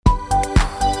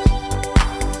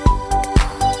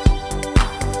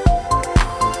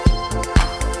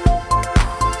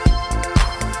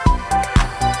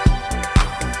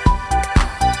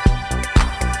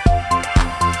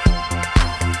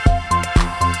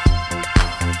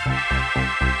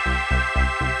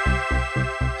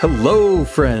Hello,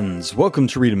 friends. Welcome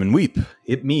to Read 'em and Weep.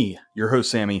 It me, your host,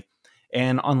 Sammy.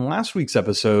 And on last week's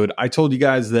episode, I told you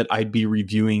guys that I'd be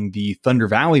reviewing the Thunder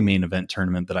Valley main event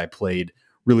tournament that I played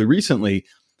really recently,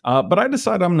 but I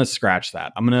decided I'm going to scratch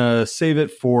that. I'm going to save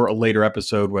it for a later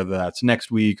episode, whether that's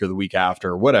next week or the week after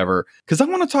or whatever, because I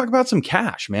want to talk about some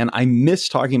cash, man. I miss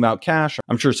talking about cash.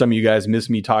 I'm sure some of you guys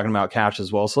miss me talking about cash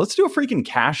as well, so let's do a freaking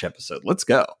cash episode. Let's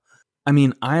go. I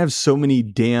mean, I have so many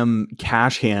damn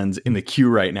cash hands in the queue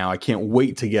right now. I can't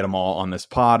wait to get them all on this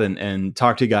pod and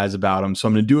talk to you guys about them. So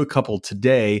I'm going to do a couple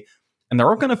today, and they're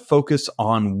all going to focus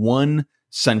on one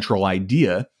central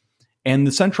idea. And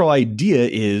the central idea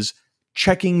is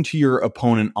checking to your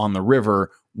opponent on the river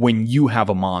when you have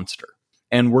a monster.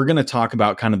 And we're going to talk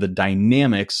about kind of the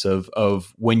dynamics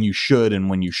of when you should and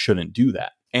when you shouldn't do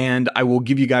that. And I will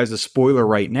give you guys a spoiler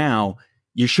right now.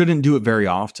 You shouldn't do it very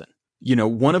often. You know,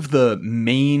 one of the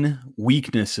main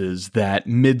weaknesses that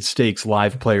mid-stakes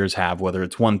live players have, whether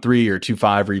it's 1-3 or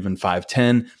 2-5 or even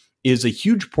 5-10, is a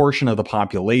huge portion of the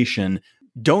population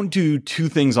don't do two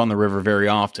things on the river very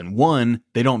often. One,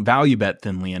 they don't value bet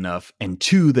thinly enough, and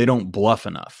two, they don't bluff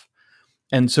enough.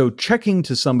 And so checking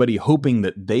to somebody hoping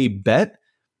that they bet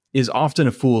is often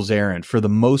a fool's errand. For the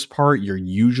most part, you're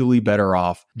usually better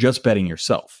off just betting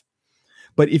yourself.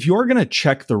 But if you're going to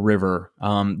check the river,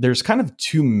 there's kind of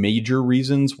two major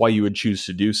reasons why you would choose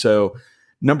to do so.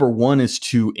 Number one is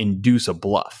to induce a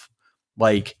bluff.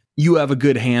 Like, you have a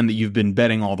good hand that you've been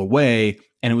betting all the way,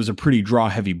 and it was a pretty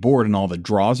draw-heavy board and all the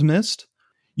draws missed.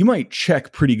 You might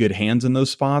check pretty good hands in those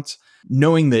spots,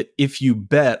 knowing that if you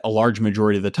bet a large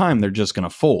majority of the time, they're just going to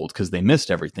fold because they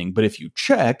missed everything. But if you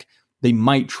check, they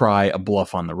might try a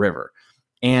bluff on the river.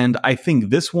 And I think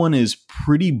this one is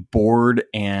pretty board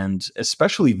and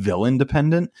especially villain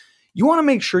dependent. You want to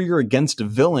make sure you're against a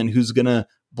villain who's going to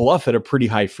bluff at a pretty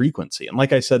high frequency. And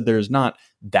like I said, there's not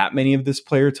that many of this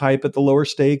player type at the lower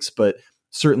stakes, but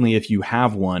certainly if you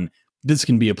have one, this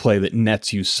can be a play that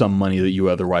nets you some money that you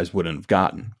otherwise wouldn't have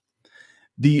gotten.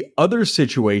 The other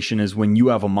situation is when you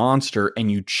have a monster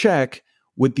and you check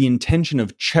with the intention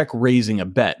of check raising a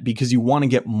bet because you want to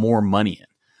get more money in.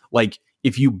 Like,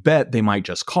 if you bet, they might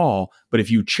just call, but if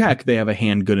you check, they have a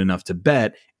hand good enough to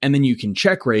bet, and then you can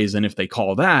check raise, and if they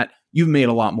call that, you've made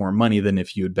a lot more money than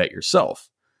if you had bet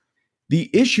yourself. The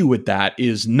issue with that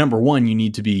is, number one, you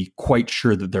need to be quite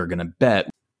sure that they're going to bet,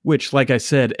 which, like I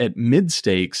said, at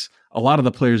mid-stakes, a lot of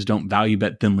the players don't value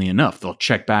bet thinly enough. They'll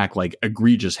check back like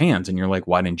egregious hands, and you're like,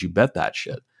 why didn't you bet that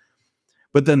shit?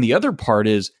 But then the other part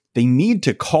is, they need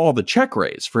to call the check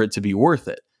raise for it to be worth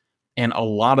it. And a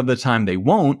lot of the time they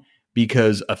won't,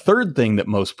 because a third thing that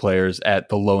most players at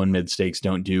the low and mid stakes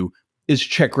don't do is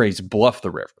check raise bluff the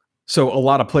river. So a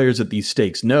lot of players at these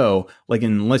stakes know, like,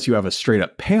 unless you have a straight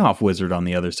up payoff wizard on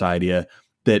the other side,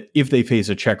 that if they face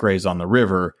a check raise on the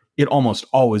river, it almost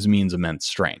always means immense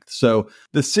strength. So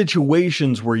the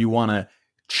situations where you want to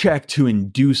check to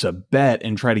induce a bet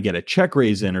and try to get a check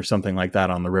raise in or something like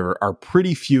that on the river are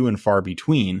pretty few and far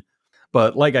between.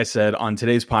 But like I said, on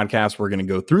today's podcast, we're going to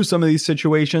go through some of these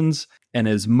situations. And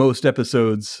as most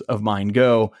episodes of mine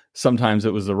go, sometimes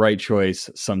it was the right choice,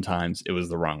 sometimes it was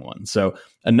the wrong one. So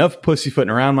enough pussyfooting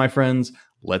around, my friends.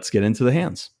 Let's get into the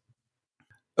hands.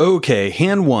 Okay,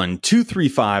 hand 1,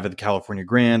 2-3-5 at the California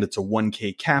Grand. It's a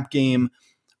 1K cap game.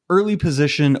 Early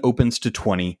position opens to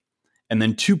 20, and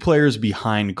then two players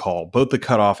behind call, both the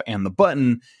cutoff and the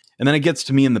button. And then it gets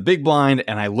to me in the big blind,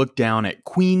 and I look down at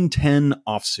Queen 10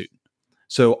 offsuit.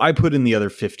 So I put in the other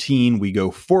 15. We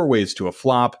go 4 ways to a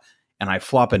flop, and I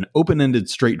flop an open-ended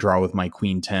straight draw with my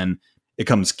Queen 10. It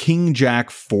comes King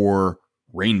Jack 4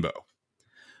 rainbow.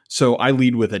 So I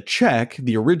lead with a check.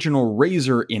 The original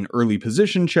raiser in early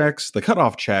position checks, the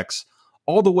cutoff checks,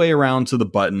 all the way around to the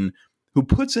button, who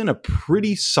puts in a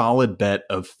pretty solid bet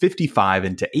of 55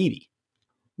 into 80.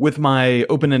 With my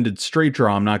open-ended straight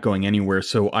draw, I'm not going anywhere,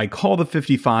 so I call the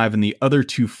 55 and the other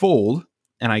two fold,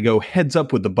 and I go heads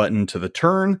up with the button to the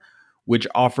turn, which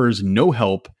offers no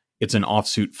help. It's an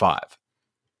offsuit 5.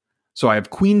 So I have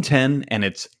Queen 10, and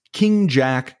it's King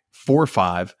Jack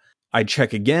 4-5. I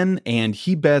check again, and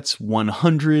he bets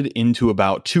 100 into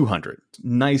about 200.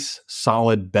 Nice,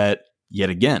 solid bet yet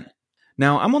again.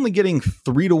 Now, I'm only getting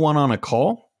 3-1 on a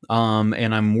call,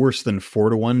 and I'm worse than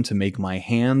 4-1 to make my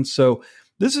hand. So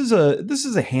this is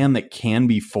a hand that can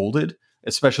be folded,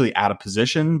 especially out of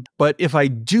position. But if I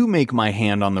do make my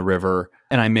hand on the river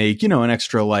and I make, an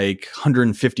extra like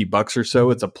 $150 or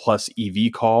so, it's a plus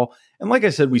EV call. And like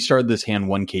I said, we started this hand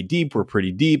 1K deep. We're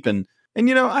pretty deep. And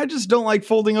I just don't like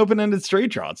folding open-ended straight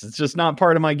draws. It's just not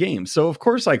part of my game. So of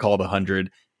course I call the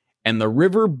 100, and the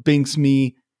river binks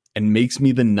me and makes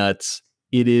me the nuts.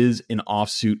 It is an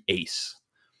offsuit ace.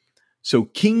 So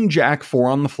king, jack, 4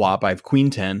 on the flop. I have queen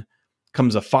 10,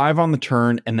 comes a 5 on the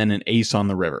turn, and then an ace on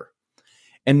the river.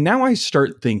 And now I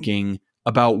start thinking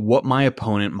about what my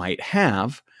opponent might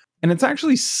have. And it's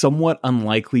actually somewhat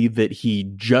unlikely that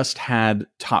he just had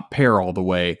top pair all the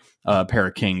way, a pair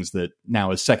of kings that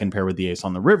now is second pair with the ace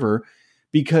on the river,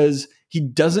 because he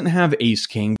doesn't have ace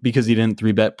king because he didn't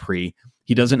 3-bet pre.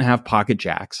 He doesn't have pocket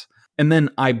jacks. And then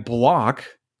I block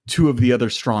 2 of the other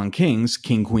strong kings,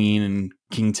 king queen and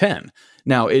king 10.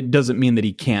 Now, it doesn't mean that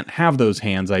he can't have those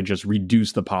hands. I just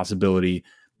reduce the possibility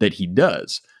that he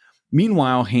does.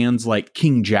 Meanwhile, hands like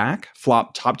king jack,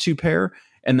 flop top 2 pair,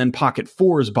 and then pocket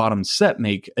 4's bottom set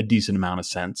make a decent amount of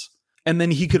sense. And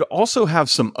then he could also have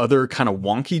some other kind of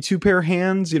wonky 2-pair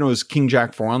hands, as king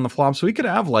jack 4 on the flop. So he could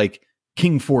have like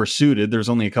king 4 suited. There's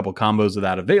only a couple combos of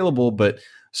that available, but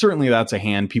certainly that's a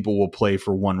hand people will play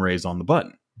for 1 raise on the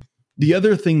button. The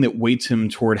other thing that weights him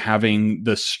toward having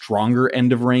the stronger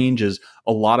end of range is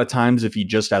a lot of times if he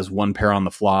just has 1 pair on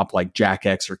the flop, like jack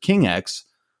X or king X,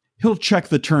 he'll check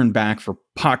the turn back for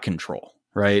pot control,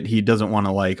 right? He doesn't want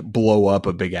to like blow up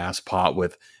a big ass pot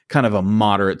with kind of a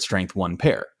moderate strength 1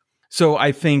 pair. So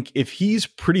I think if he's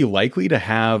pretty likely to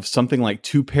have something like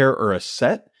 2 pair or a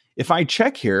set, if I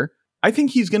check here, I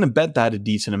think he's going to bet that a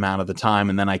decent amount of the time,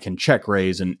 and then I can check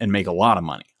raise and make a lot of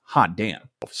money. Hot damn.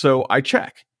 So I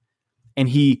check, and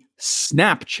he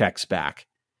snap checks back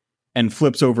and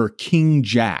flips over king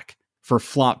jack for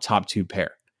flop top 2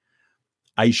 pair.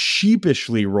 I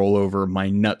sheepishly roll over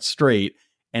my nut straight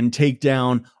and take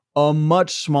down a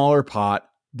much smaller pot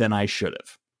than I should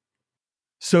have.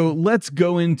 So let's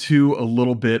go into a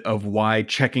little bit of why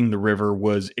checking the river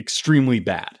was extremely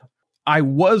bad. I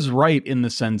was right in the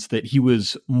sense that he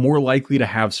was more likely to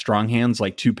have strong hands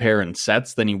like 2 pair and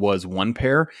sets than he was 1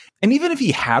 pair. And even if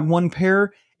he had 1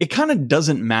 pair, it kind of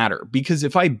doesn't matter, because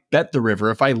if I bet the river,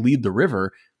 if I lead the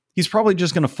river, he's probably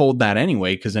just going to fold that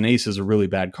anyway, because an ace is a really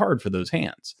bad card for those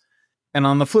hands. And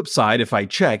on the flip side, if I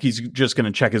check, he's just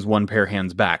going to check his 1 pair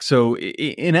hands back. So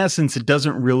in essence, it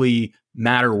doesn't really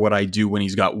matter what I do when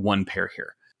he's got 1 pair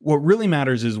here. What really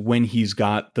matters is when he's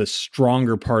got the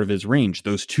stronger part of his range,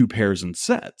 those 2 pairs and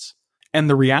sets. And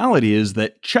the reality is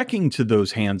that checking to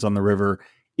those hands on the river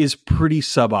is pretty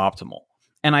suboptimal.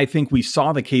 And I think we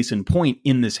saw the case in point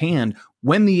in this hand.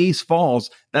 When the ace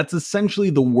falls, that's essentially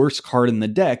the worst card in the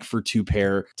deck for 2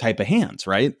 pair type of hands,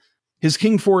 right? His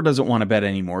king 4 doesn't want to bet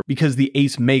anymore because the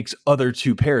ace makes other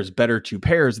 2 pairs better 2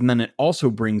 pairs. And then it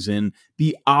also brings in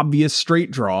the obvious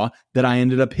straight draw that I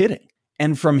ended up hitting.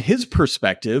 And from his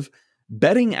perspective,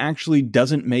 betting actually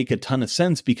doesn't make a ton of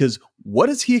sense, because what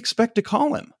does he expect to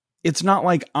call him? It's not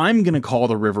like I'm going to call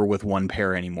the river with 1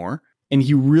 pair anymore. And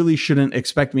he really shouldn't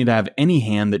expect me to have any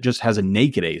hand that just has a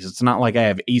naked ace. It's not like I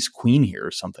have ace queen here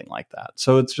or something like that.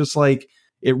 So it's just like,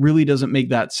 it really doesn't make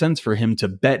that sense for him to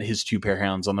bet his 2 pair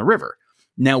hands on the river.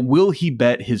 Now, will he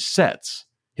bet his sets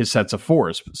of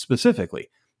 4s specifically?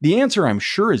 The answer, I'm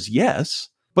sure, is yes.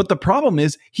 But the problem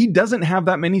is he doesn't have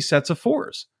that many sets of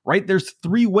 4s, right? There's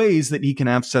 3 ways that he can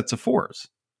have sets of 4s.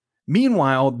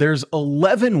 Meanwhile, there's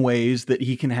 11 ways that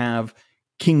he can have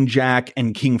king jack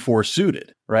and king 4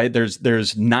 suited, right?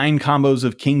 There's 9 combos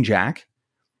of king jack,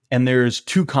 and there's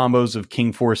 2 combos of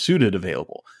king 4 suited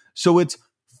available. So it's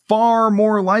far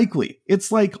more likely.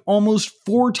 It's like almost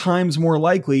 4 times more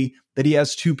likely that he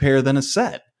has 2 pair than a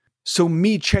set. So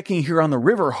me checking here on the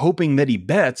river, hoping that he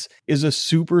bets, is a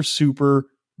super, super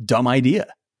dumb idea.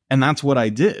 And that's what I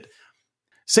did.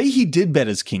 Say he did bet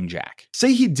his king jack.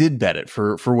 Say he did bet it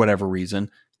for whatever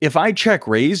reason. If I check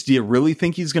raise, do you really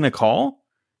think he's going to call?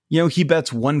 He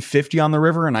bets 150 on the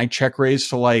river and I check raise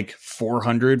to like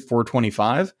 400,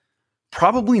 425.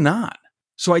 Probably not.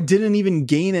 So I didn't even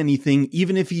gain anything,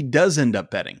 even if he does end up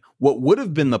betting. What would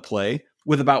have been the play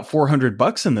with about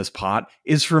 $400 in this pot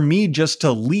is for me just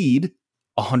to lead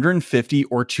 150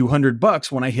 or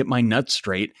 $200 when I hit my nuts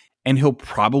straight, and he'll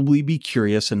probably be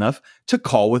curious enough to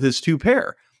call with his 2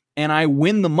 pair. And I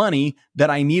win the money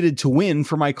that I needed to win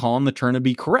for my call on the turn to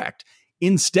be correct.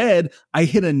 Instead, I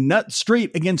hit a nut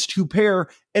straight against 2 pair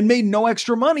and made no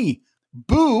extra money.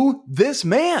 Boo this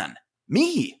man.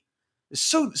 Me.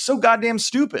 So goddamn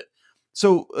stupid.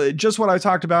 So just what I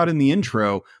talked about in the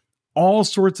intro, all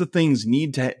sorts of things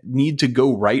need to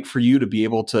go right for you to be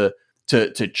able to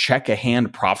check a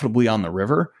hand profitably on the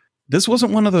river. This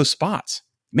wasn't one of those spots.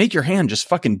 Make your hand, just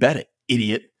fucking bet it,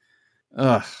 idiot.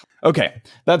 Ugh. Okay,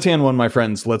 that's hand 1, my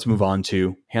friends. Let's move on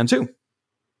to hand 2.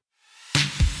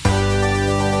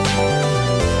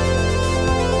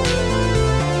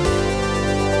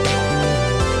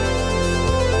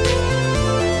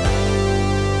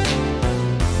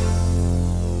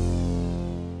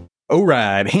 All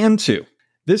right, hand 2.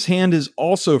 This hand is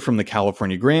also from the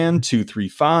California Grand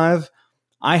 235.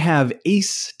 I have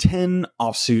ace 10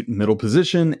 offsuit middle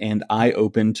position and I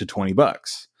open to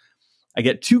 $20. I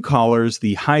get two callers,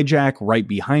 the hijack right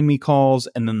behind me calls,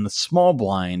 and then the small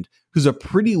blind, who's a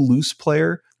pretty loose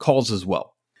player, calls as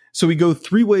well. So we go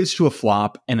three ways to a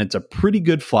flop, and it's a pretty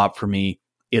good flop for me.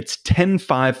 It's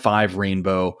 10-5-5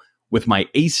 rainbow. With my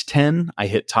ace 10, I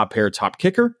hit top pair, top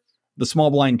kicker. The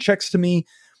small blind checks to me.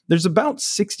 There's about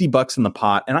 $60 in the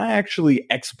pot, and I actually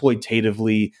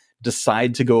exploitatively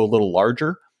decide to go a little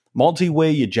larger. Multi-way,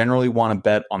 you generally want to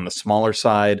bet on the smaller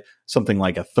side, something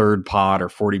like a third pot or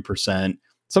 40%.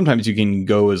 Sometimes you can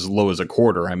go as low as a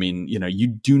quarter. I mean, you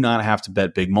do not have to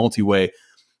bet big multi-way.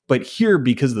 But here,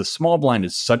 because the small blind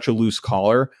is such a loose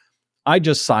caller, I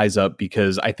just size up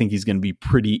because I think he's going to be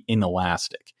pretty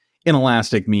inelastic.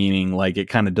 Inelastic meaning like it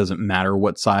kind of doesn't matter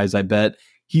what size I bet.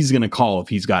 He's going to call if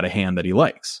he's got a hand that he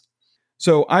likes.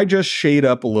 So I just shade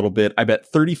up a little bit. I bet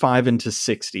 35 into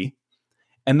 60.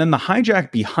 And then the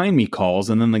hijack behind me calls,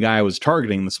 and then the guy I was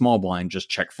targeting, the small blind, just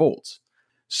check folds.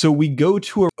 So we go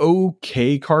to an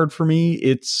okay card for me.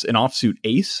 It's an offsuit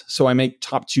ace, so I make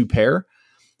top two pair.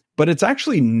 But it's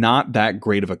actually not that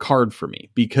great of a card for me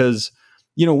because,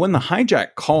 when the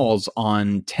hijack calls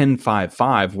on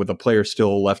 10-5-5 with a player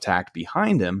still left hack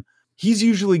behind him, he's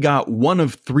usually got one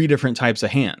of three different types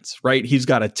of hands, right? He's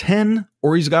got a 10,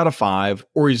 or he's got a 5,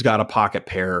 or he's got a pocket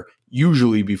pair,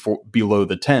 usually below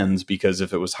the 10s, because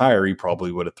if it was higher, he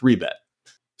probably would have 3-bet.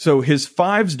 So his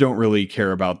 5s don't really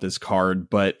care about this card,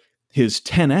 but his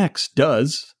 10x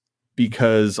does,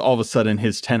 because all of a sudden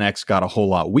his 10x got a whole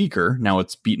lot weaker. Now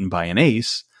it's beaten by an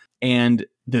ace. And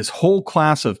this whole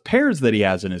class of pairs that he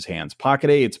has in his hands, pocket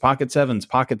 8s, pocket 7s,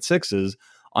 pocket 6s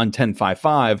on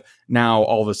 10-5-5, now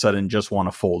all of a sudden just want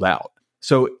to fold out.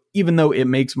 So even though it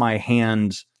makes my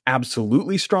hand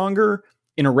absolutely stronger,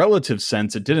 in a relative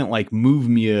sense, it didn't move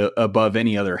me above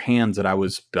any other hands that I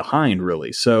was behind,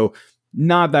 really. So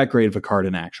not that great of a card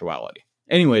in actuality.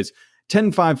 Anyways,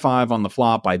 10-5-5 on the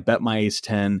flop. I bet my ace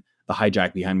 10. The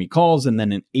hijack behind me calls, and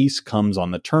then an ace comes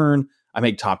on the turn. I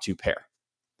make top two pair.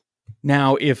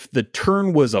 Now, if the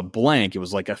turn was a blank, it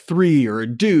was like a 3 or a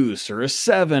deuce or a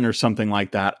 7 or something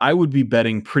like that, I would be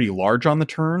betting pretty large on the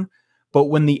turn. But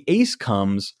when the ace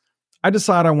comes, I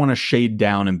decide I want to shade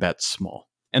down and bet small.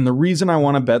 And the reason I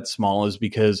want to bet small is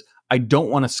because I don't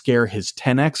want to scare his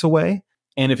 10x away.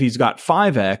 And if he's got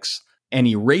 5x and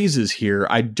he raises here,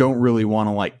 I don't really want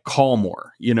to call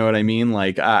more. You know what I mean?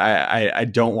 I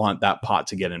don't want that pot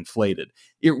to get inflated.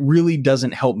 It really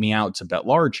doesn't help me out to bet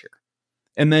large here.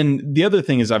 And then the other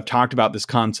thing is I've talked about this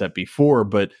concept before,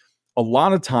 but a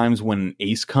lot of times when an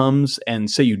ace comes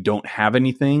and say you don't have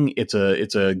anything, it's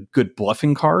a good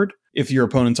bluffing card. If your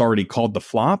opponent's already called the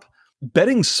flop,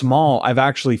 betting small, I've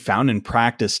actually found in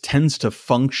practice, tends to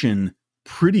function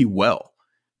pretty well.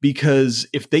 Because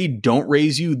if they don't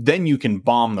raise you, then you can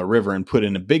bomb the river and put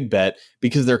in a big bet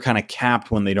because they're kind of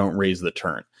capped when they don't raise the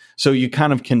turn. So you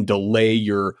kind of can delay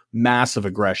your massive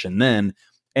aggression then.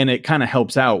 And it kind of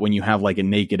helps out when you have a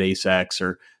naked ace X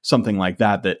or something like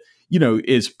that,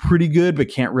 is pretty good, but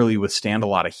can't really withstand a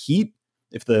lot of heat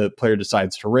if the player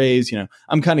decides to raise.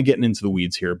 I'm kind of getting into the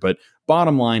weeds here, but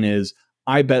bottom line is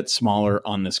I bet smaller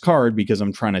on this card because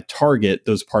I'm trying to target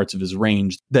those parts of his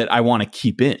range that I want to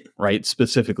keep in, right?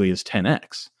 Specifically his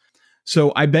 10x.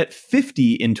 So I bet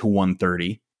 50 into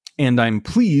 130, and I'm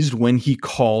pleased when he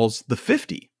calls the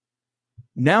 50.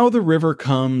 Now the river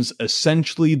comes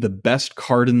essentially the best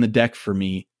card in the deck for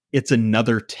me. It's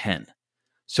another 10.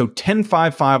 So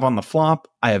 10-5-5 on the flop,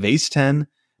 I have ace 10,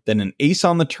 then an ace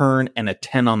on the turn, and a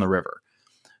 10 on the river.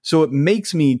 So it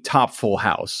makes me top full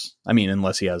house. I mean,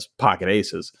 unless he has pocket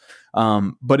aces.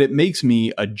 But it makes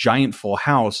me a giant full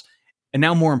house. And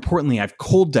now more importantly, I've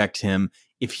cold decked him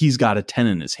if he's got a 10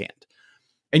 in his hand.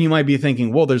 And you might be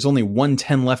thinking, well, there's only 1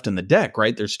 10 left in the deck,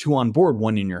 right? There's 2 on board,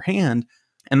 1 in your hand.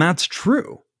 And that's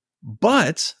true.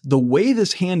 But the way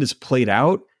this hand is played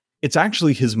out, it's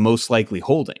actually his most likely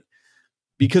holding.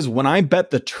 Because when I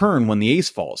bet the turn when the ace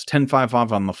falls,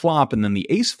 10-5-5 on the flop, and then the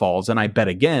ace falls, and I bet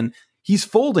again, he's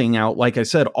folding out, like I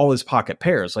said, all his pocket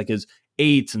pairs, like his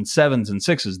 8s and 7s and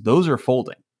 6s, those are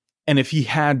folding. And if he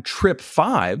had trip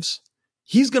 5s,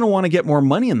 he's going to want to get more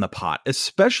money in the pot,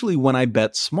 especially when I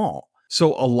bet small.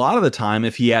 So a lot of the time,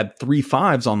 if he had 3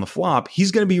 5s on the flop,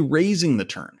 he's going to be raising the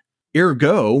turn.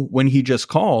 Ergo, when he just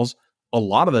calls, a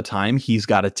lot of the time he's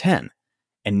got a 10.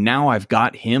 And now I've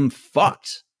got him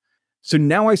fucked. So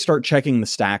now I start checking the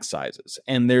stack sizes,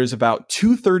 and there's about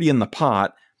 230 in the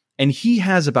pot, and he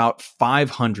has about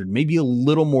 500, maybe a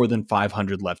little more than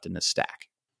 500 left in his stack.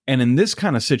 And in this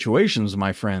kind of situations,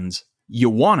 my friends, you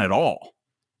want it all.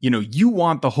 You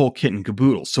want the whole kit and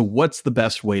caboodle. So what's the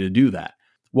best way to do that?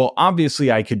 Well,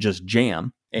 obviously I could just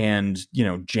jam and,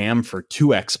 jam for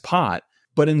 2x pot.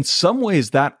 But in some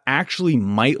ways that actually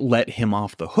might let him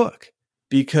off the hook,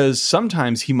 because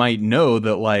sometimes he might know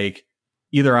that like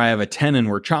either I have a 10 and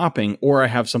we're chopping, or I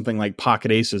have something like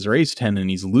pocket aces or ace 10 and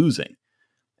he's losing.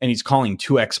 And he's calling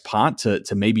 2x pot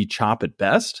to maybe chop at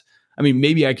best. I mean,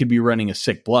 maybe I could be running a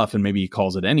sick bluff and maybe he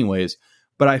calls it anyways.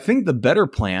 But I think the better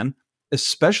plan,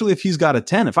 especially if he's got a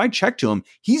 10, if I check to him,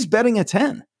 he's betting a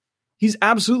 10. He's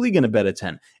absolutely going to bet a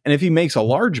 10. And if he makes a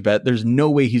large bet, there's no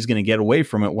way he's going to get away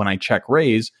from it when I check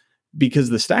raise,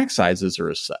 because the stack sizes are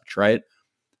as such, right?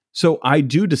 So I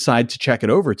do decide to check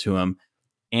it over to him,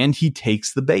 and he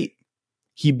takes the bait.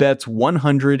 He bets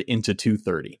 100 into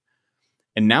 230.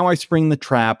 And now I spring the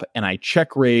trap and I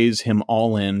check raise him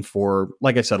all in for,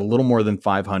 like I said, a little more than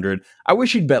 500. I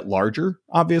wish he'd bet larger,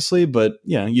 obviously, but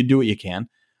you do what you can.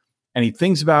 And he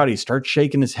thinks about it. He starts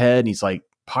shaking his head. And he's like,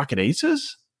 pocket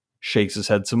aces? Shakes his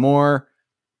head some more.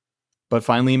 But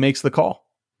finally he makes the call.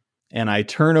 And I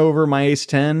turn over my ace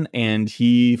 10 and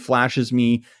he flashes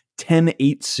me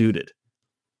 10-8 suited.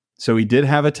 So he did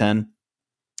have a 10,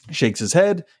 shakes his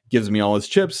head, gives me all his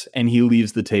chips, and he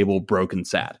leaves the table broken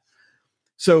sad.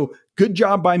 So good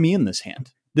job by me in this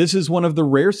hand. This is one of the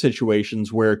rare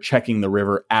situations where checking the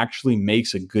river actually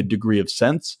makes a good degree of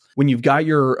sense. When you've got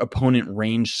your opponent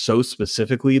ranged so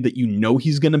specifically that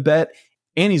he's going to bet,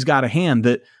 and he's got a hand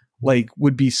that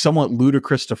would be somewhat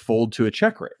ludicrous to fold to a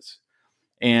check raise.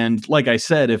 And like I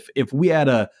said, if we had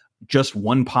a just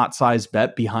one pot size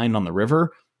bet behind on the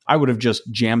river, I would have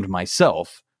just jammed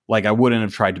myself. I wouldn't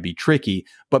have tried to be tricky.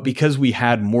 But because we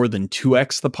had more than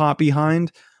 2x the pot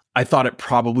behind, I thought it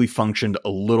probably functioned a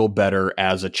little better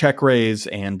as a check raise.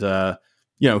 And,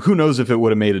 who knows if it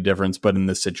would have made a difference. But in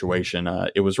this situation,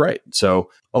 it was right. So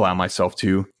allow myself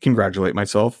to congratulate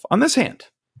myself on this hand.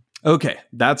 Okay,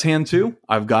 that's hand 2.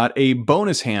 I've got a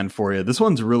bonus hand for you. This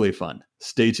one's really fun.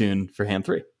 Stay tuned for hand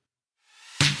 3.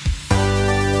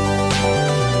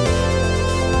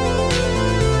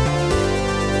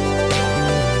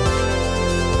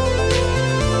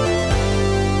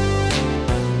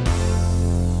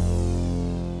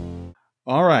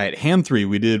 All right, hand 3.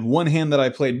 We did one hand that I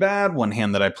played bad, one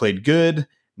hand that I played good.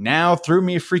 Now threw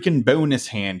me a freaking bonus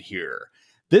hand here.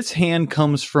 This hand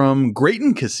comes from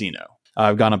Grayton Casino.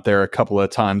 I've gone up there a couple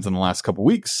of times in the last couple of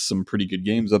weeks. Some pretty good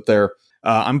games up there.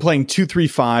 I'm playing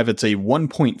 235. It's a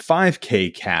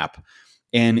 1.5K cap.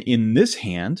 And in this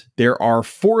hand, there are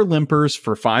 4 limpers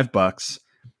for $5.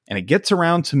 And it gets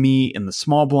around to me in the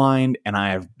small blind, and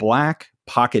I have black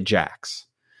pocket jacks.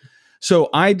 So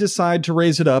I decide to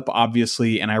raise it up,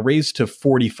 obviously, and I raise to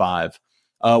 45.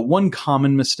 One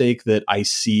common mistake that I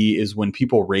see is when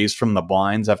people raise from the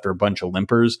blinds after a bunch of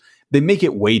limpers, they make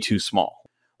it way too small.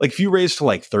 If you raise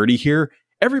to 30 here,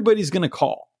 everybody's going to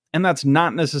call. And that's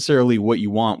not necessarily what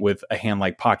you want with a hand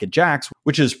like pocket jacks,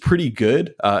 which is pretty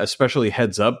good, especially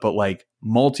heads up, but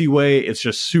multi-way, it's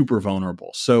just super vulnerable.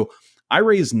 So I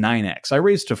raised 9x. I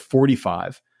raised to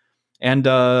 45. And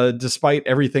despite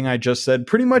everything I just said,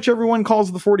 pretty much everyone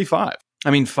calls the 45. I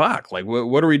mean, fuck,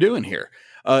 what are we doing here?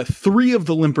 3 of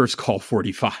the limpers call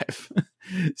 45.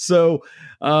 So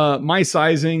my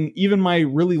sizing, even my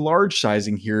really large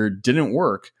sizing here, didn't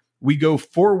work. We go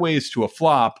 4 ways to a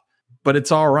flop, but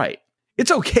it's all right.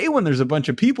 It's okay when there's a bunch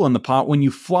of people in the pot. When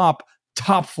you flop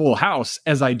top full house,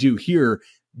 as I do here,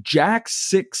 jack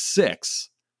 6-6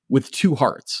 with 2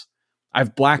 hearts. I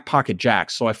have black pocket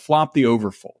jacks, so I flop the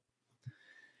overfull.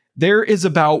 There is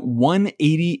about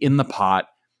 180 in the pot.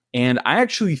 And I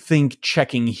actually think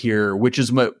checking here, which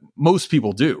is what most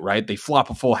people do, right? They flop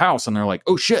a full house and they're like,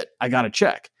 oh shit, I got to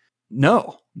check.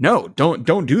 No,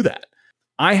 don't do that.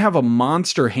 I have a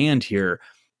monster hand here.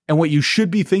 And what you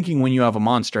should be thinking when you have a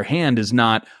monster hand is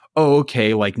not, oh,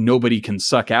 okay, nobody can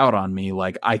suck out on me.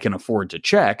 I can afford to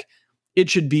check. It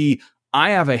should be,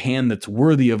 I have a hand that's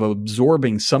worthy of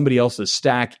absorbing somebody else's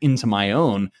stack into my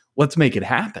own. Let's make it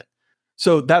happen.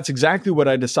 So that's exactly what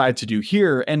I decide to do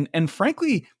here. And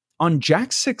frankly, on jack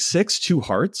 6-6, 2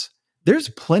 hearts, there's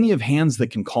plenty of hands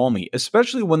that can call me,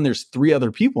 especially when there's 3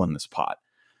 other people in this pot.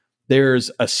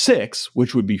 There's a 6,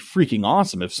 which would be freaking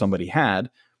awesome if somebody had.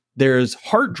 There's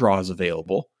heart draws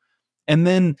available. And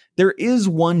then there is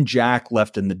 1 jack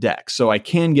left in the deck. So I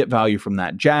can get value from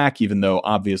that jack, even though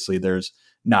obviously there's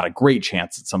not a great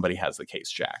chance that somebody has the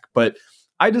case jack. But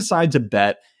I decide to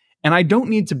bet, and I don't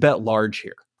need to bet large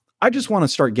here. I just want to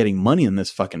start getting money in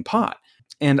this fucking pot.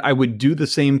 And I would do the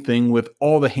same thing with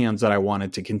all the hands that I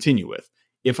wanted to continue with.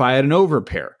 If I had an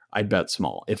overpair, I'd bet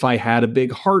small. If I had a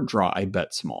big heart draw, I'd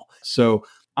bet small. So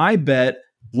I bet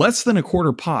Less than a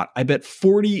quarter pot, I bet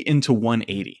 40 into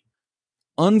 180.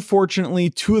 Unfortunately,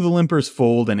 two of the limpers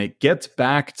fold and it gets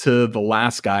back to the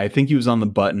last guy. I think he was on the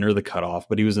button or the cutoff,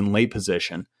 but he was in late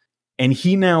position. And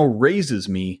he now raises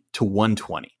me to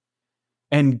 120.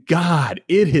 And God,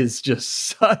 it is just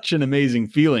such an amazing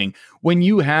feeling when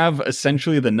you have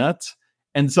essentially the nuts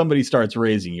and somebody starts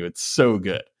raising you. It's so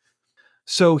good.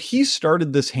 So he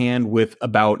started this hand with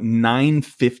about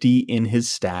 950 in his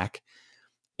stack.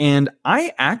 And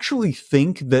I actually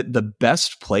think that the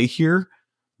best play here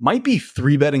might be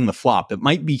 3-betting the flop. It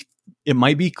might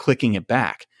be clicking it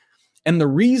back. And the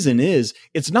reason is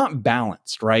it's not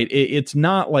balanced, right? It's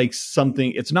not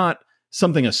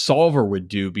something a solver would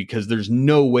do, because there's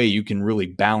no way you can really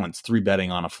balance 3-betting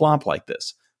on a flop like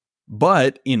this.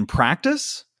 But in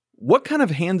practice, what kind of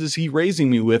hands is he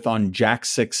raising me with on Jack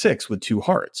 6-6 with two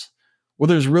hearts? Well,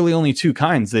 there's really only two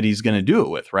kinds that he's going to do it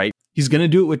with, right? He's going to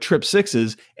do it with trip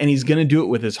sixes, and he's going to do it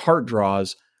with his heart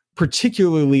draws,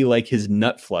 particularly like his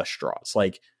nut flush draws,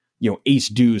 like, ace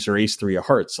deuce or ace three of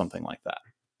hearts, something like that.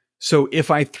 So if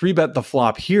I 3-bet the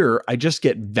flop here, I just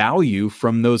get value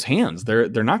from those hands. They're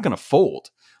not going to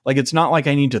fold. Like, it's not like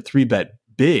I need to 3-bet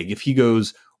big. If he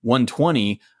goes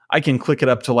 120, I can click it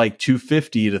up to like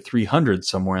 250 to 300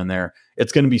 somewhere in there.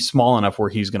 It's going to be small enough where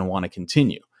he's going to want to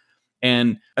continue.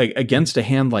 And against a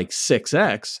hand like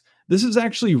 6x, this is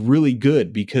actually really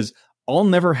good because I'll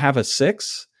never have a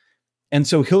 6. And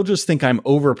so he'll just think I'm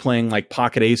overplaying like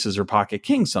pocket aces or pocket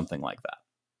kings, something like that.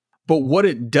 But what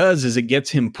it does is it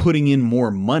gets him putting in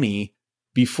more money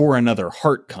before another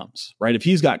heart comes, right? If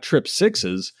he's got trip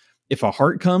sixes, if a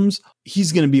heart comes,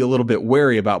 he's going to be a little bit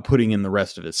wary about putting in the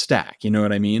rest of his stack. You know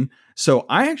what I mean? So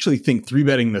I actually think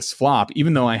 3-betting this flop,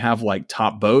 even though I have like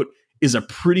top boat, is a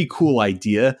pretty cool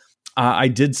idea. I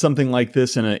did something like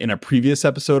this in a previous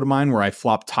episode of mine where I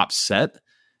flopped top set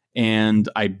and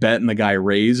I bet and the guy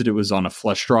raised. It was on a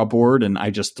flush draw board and I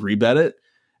just 3-bet it.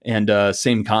 And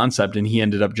same concept, and he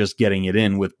ended up just getting it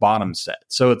in with bottom set.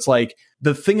 So it's like,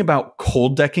 the thing about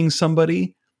cold decking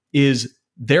somebody is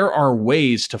there are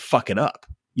ways to fuck it up.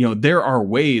 There are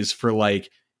ways for like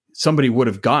somebody would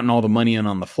have gotten all the money in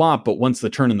on the flop, but once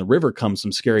the turn in the river comes,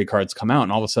 some scary cards come out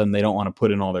and all of a sudden they don't want to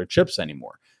put in all their chips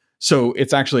anymore. So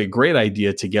it's actually a great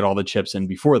idea to get all the chips in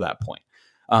before that point.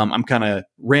 I'm kind of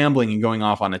rambling and going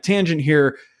off on a tangent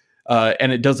here,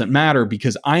 and it doesn't matter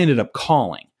because I ended up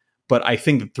calling. But I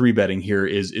think that 3-betting here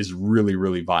is really,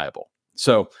 really viable.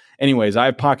 So anyways, I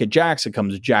have pocket jacks. It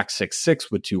comes Jack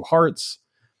 6-6 with two hearts.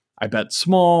 I bet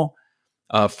small,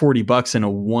 $40 in a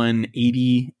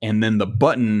 180. And then the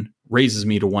button raises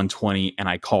me to 120 and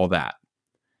I call that.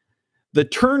 The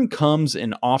turn comes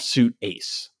in offsuit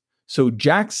ace. So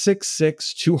Jack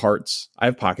 6-6, two hearts. I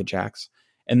have pocket jacks.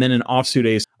 And then an offsuit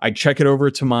ace. I check it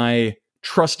over to my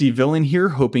trusty villain here,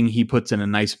 hoping he puts in a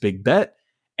nice big bet.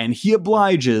 And he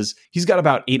obliges. He's got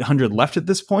about 800 left at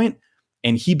this point,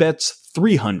 and he bets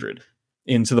 300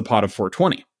 into the pot of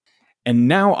 420. And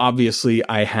now, obviously,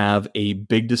 I have a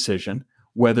big decision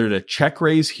whether to check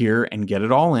raise here and get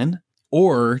it all in,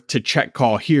 or to check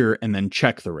call here and then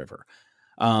check the river.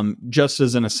 Just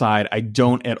as an aside, I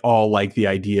don't at all like the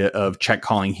idea of check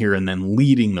calling here and then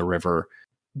leading the river,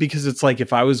 because it's like,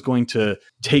 if I was going to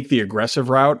take the aggressive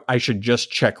route, I should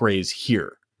just check raise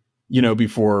here.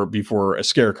 Before a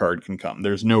scare card can come.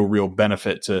 There's no real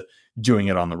benefit to doing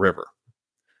it on the river.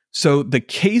 So the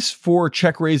case for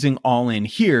check raising all in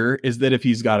here is that if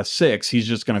he's got a 6, he's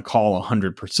just going to call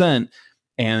 100%.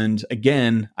 And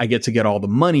again, I get to get all the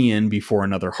money in before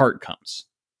another heart comes.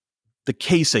 The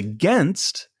case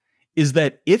against is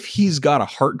that if he's got a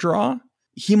heart draw,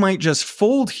 he might just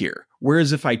fold here.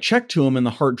 Whereas if I check to him and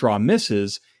the heart draw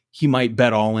misses, he might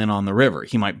bet all in on the river.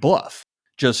 He might bluff,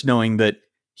 just knowing that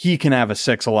he can have a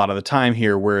 6 a lot of the time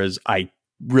here, whereas I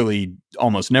really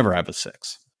almost never have a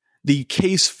 6. The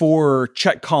case for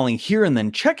check calling here and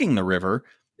then checking the river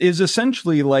is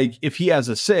essentially like, if he has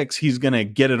a 6, he's going to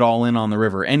get it all in on the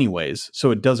river anyways, so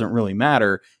it doesn't really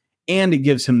matter, and it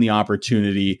gives him the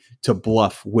opportunity to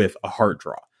bluff with a heart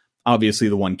draw. Obviously,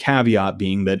 the one caveat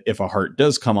being that if a heart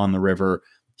does come on the river,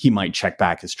 he might check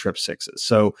back his trip sixes.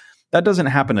 So that doesn't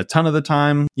happen a ton of the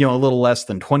time, a little less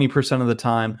than 20% of the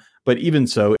time. But even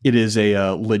so, it is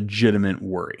a legitimate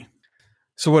worry.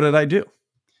 So what did I do?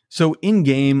 So in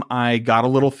game, I got a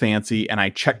little fancy and I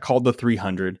check called the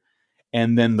 300.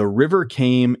 And then the river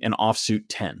came in offsuit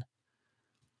 10.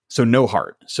 So no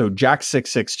heart. So Jack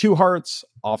 6-6, two hearts,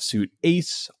 offsuit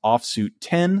ace, offsuit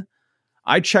 10.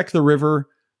 I check the river,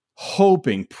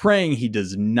 hoping, praying he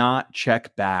does not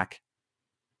check back.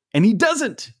 And he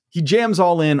doesn't. He jams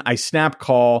all in. I snap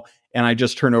call. And I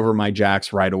just turn over my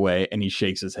jacks right away. And he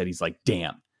shakes his head. He's like,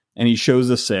 damn. and he shows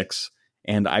a 6,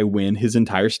 and I win his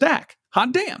entire stack.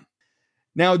 Hot damn.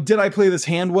 Now, did I play this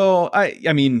hand well?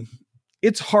 I mean,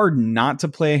 it's hard not to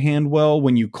play a hand well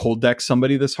when you cold deck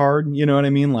somebody this hard. You know what I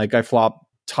mean? Like, I flop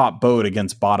top boat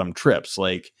against bottom trips.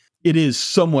 Like, it is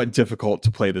somewhat difficult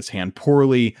to play this hand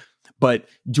poorly, but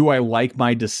do I like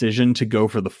my decision to go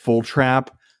for the full trap?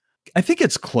 I think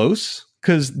it's close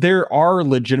because there are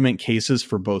legitimate cases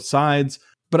for both sides,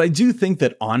 but I do think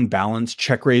that on balance,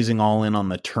 check raising all in on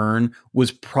the turn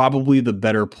was probably the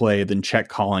better play than check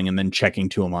calling and then checking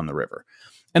to him on the river.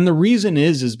 And the reason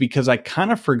is because I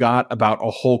kind of forgot about a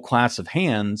whole class of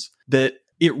hands that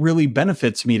it really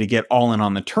benefits me to get all in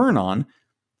on the turn on,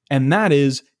 and that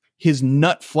is his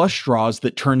nut flush draws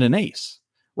that turned an ace,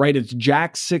 right? It's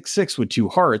Jack 6-6 with 2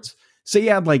 hearts. Say you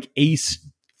had like ace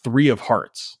 3 of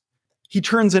hearts. He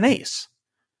turns an ace.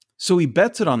 So he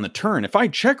bets it on the turn. If I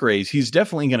check raise, he's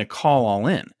definitely going to call all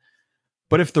in.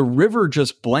 But if the river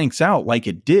just blanks out like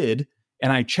it did,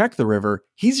 and I check the river,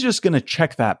 he's just going to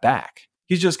check that back.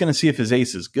 He's just going to see if his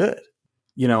ace is good.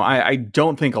 You know, I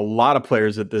don't think a lot of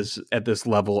players at this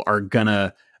level are going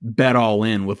to bet all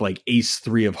in with like ace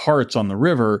 3 of hearts on the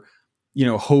river, you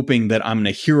know, hoping that I'm going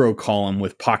to hero call him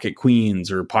with pocket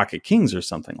queens or pocket kings or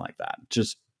something like that. It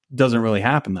just doesn't really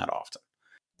happen that often.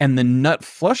 And the nut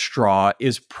flush draw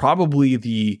is probably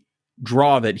the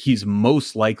draw that he's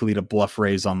most likely to bluff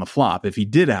raise on the flop if he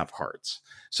did have hearts.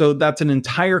 So that's an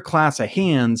entire class of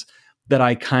hands that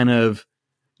I kind of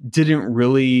didn't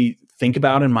really think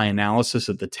about in my analysis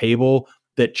at the table,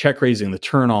 that check raising the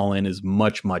turn all in is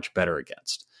much, much better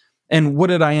against. And what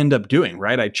did I end up doing,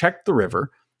 right? I checked the river.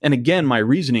 And again, my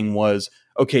reasoning was,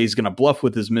 okay, he's going to bluff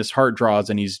with his missed heart draws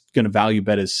and he's going to value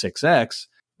bet his 6x.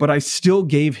 But I still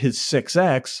gave his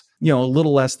 6x, you know, a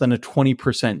little less than a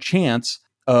 20% chance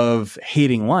of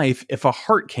hating life if a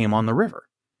heart came on the river.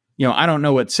 You know, I don't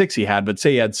know what 6 he had, but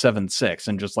say he had 7-6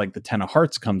 and just like the 10 of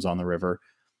hearts comes on the river.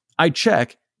 I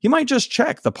check. He might just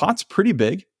check. The pot's pretty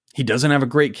big. He doesn't have a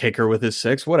great kicker with his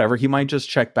 6, whatever. He might just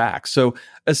check back. So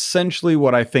essentially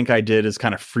what I think I did is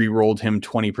kind of free rolled him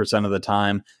 20% of the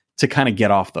time to kind of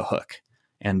get off the hook.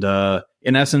 And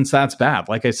in essence, that's bad.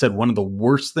 Like I said, one of the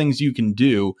worst things you can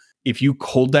do if you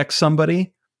cold deck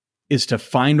somebody is to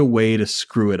find a way to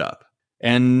screw it up.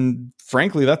 And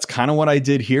frankly, that's kind of what I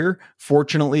did here.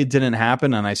 Fortunately, it didn't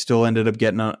happen, and I still ended up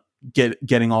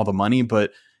getting all the money.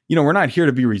 But you know, we're not here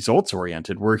to be results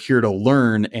oriented. We're here to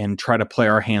learn and try to play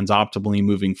our hands optimally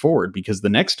moving forward, because the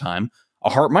next time a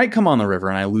heart might come on the river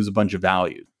and I lose a bunch of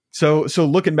value. So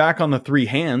looking back on the 3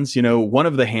 hands, you know, one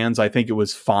of the hands, I think it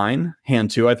was fine.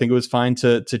 Hand 2, I think it was fine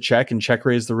to check and check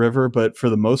raise the river. But for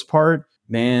the most part,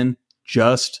 man,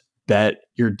 just bet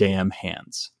your damn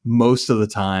hands. Most of the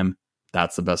time,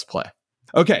 that's the best play.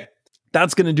 Okay.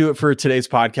 That's going to do it for today's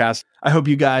podcast. I hope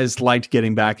you guys liked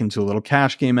getting back into a little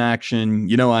cash game action.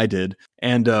 You know I did.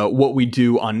 And what we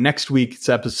do on next week's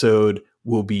episode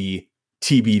will be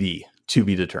TBD, to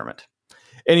be determined.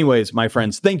 Anyways, my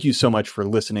friends, thank you so much for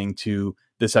listening to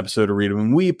this episode of Read 'em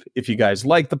and Weep. If you guys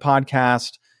like the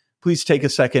podcast, please take a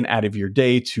second out of your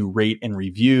day to rate and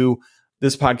review.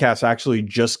 This podcast actually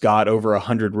just got over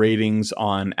 100 ratings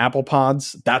on Apple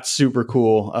Pods. That's super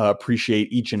cool.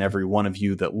 Appreciate each and every one of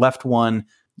you that left one.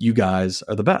 You guys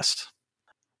are the best.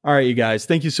 All right, you guys,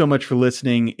 thank you so much for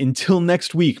listening. Until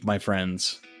next week, my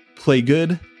friends, play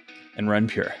good and run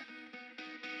pure.